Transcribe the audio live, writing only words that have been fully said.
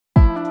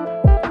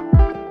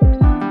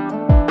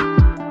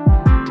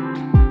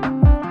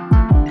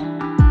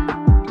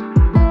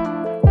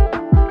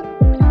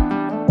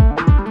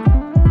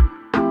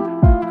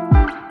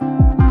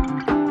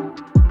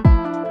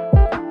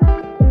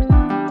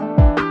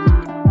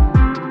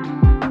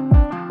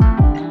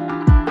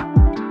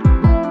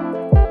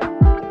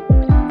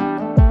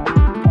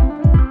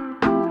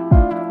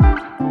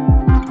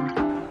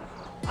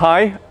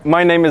Hi,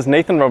 my name is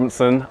Nathan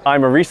Robinson.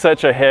 I'm a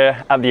researcher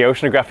here at the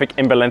Oceanographic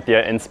in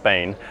Valencia in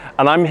Spain,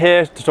 and I'm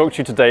here to talk to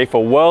you today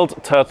for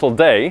World Turtle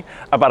Day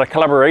about a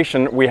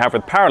collaboration we have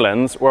with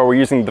PARALENZ, where we're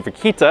using the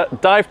Vaquita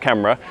dive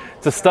camera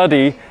to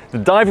study the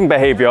diving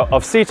behavior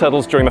of sea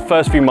turtles during the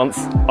first few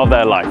months of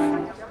their life.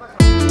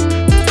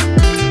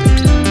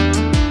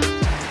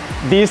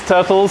 These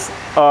turtles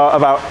are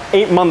about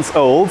 8 months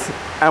old,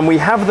 and we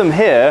have them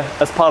here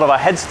as part of our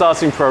head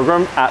starting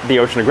program at the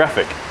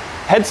Oceanographic.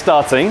 Head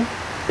starting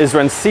is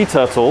when sea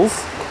turtles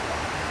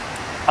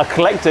are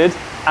collected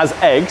as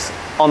eggs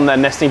on their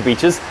nesting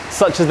beaches,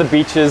 such as the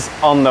beaches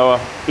on the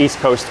east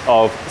coast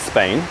of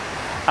Spain.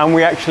 And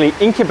we actually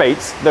incubate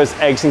those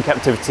eggs in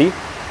captivity,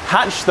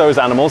 hatch those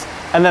animals,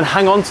 and then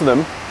hang on to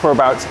them for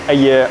about a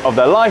year of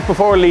their life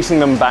before releasing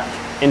them back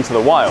into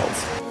the wild.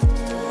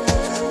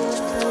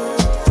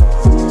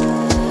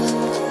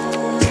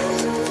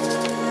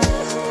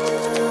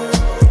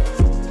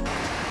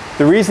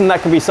 The reason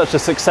that can be such a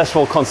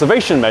successful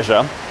conservation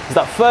measure is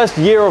that first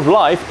year of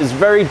life is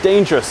very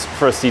dangerous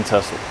for a sea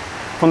turtle.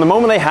 From the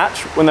moment they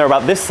hatch, when they're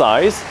about this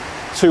size,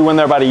 to when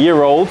they're about a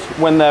year old,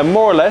 when they're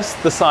more or less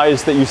the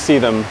size that you see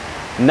them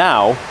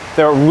now,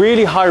 they're at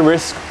really high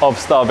risk of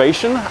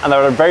starvation, and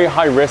they're at a very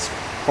high risk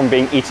from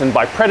being eaten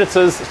by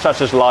predators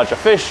such as larger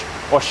fish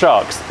or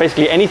sharks.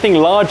 Basically anything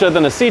larger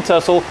than a sea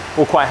turtle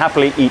will quite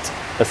happily eat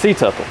a sea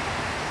turtle.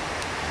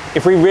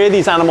 If we rear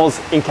these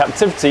animals in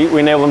captivity, we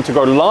enable them to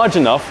grow large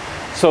enough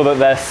so that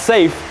they're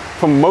safe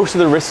from most of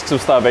the risks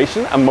of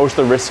starvation and most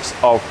of the risks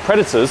of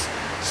predators,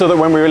 so that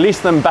when we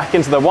release them back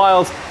into the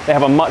wild, they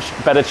have a much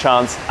better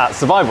chance at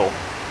survival.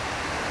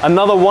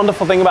 Another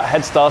wonderful thing about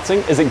head starting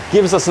is it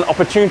gives us an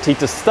opportunity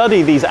to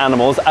study these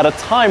animals at a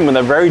time when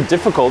they're very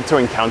difficult to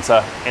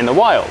encounter in the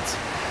wild.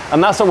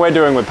 And that's what we're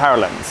doing with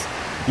PARALENZ.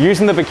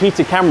 Using the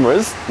Vaquita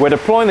cameras, we're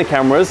deploying the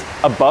cameras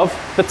above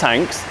the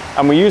tanks,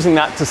 and we're using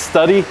that to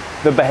study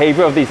the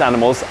behavior of these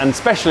animals, and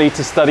especially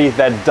to study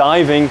their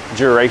diving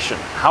duration,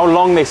 how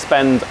long they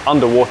spend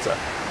underwater.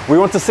 We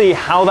want to see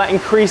how that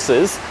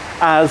increases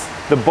as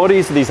the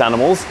bodies of these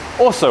animals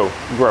also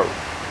grow.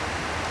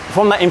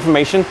 From that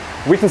information,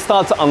 we can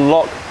start to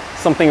unlock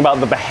something about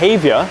the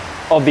behavior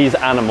of these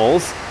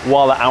animals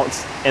while they're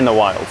out in the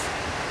wild.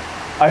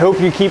 I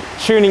hope you keep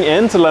tuning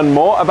in to learn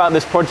more about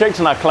this project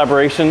and our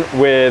collaboration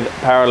with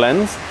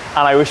PARALENZ,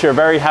 and I wish you a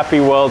very happy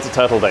World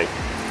Turtle Day.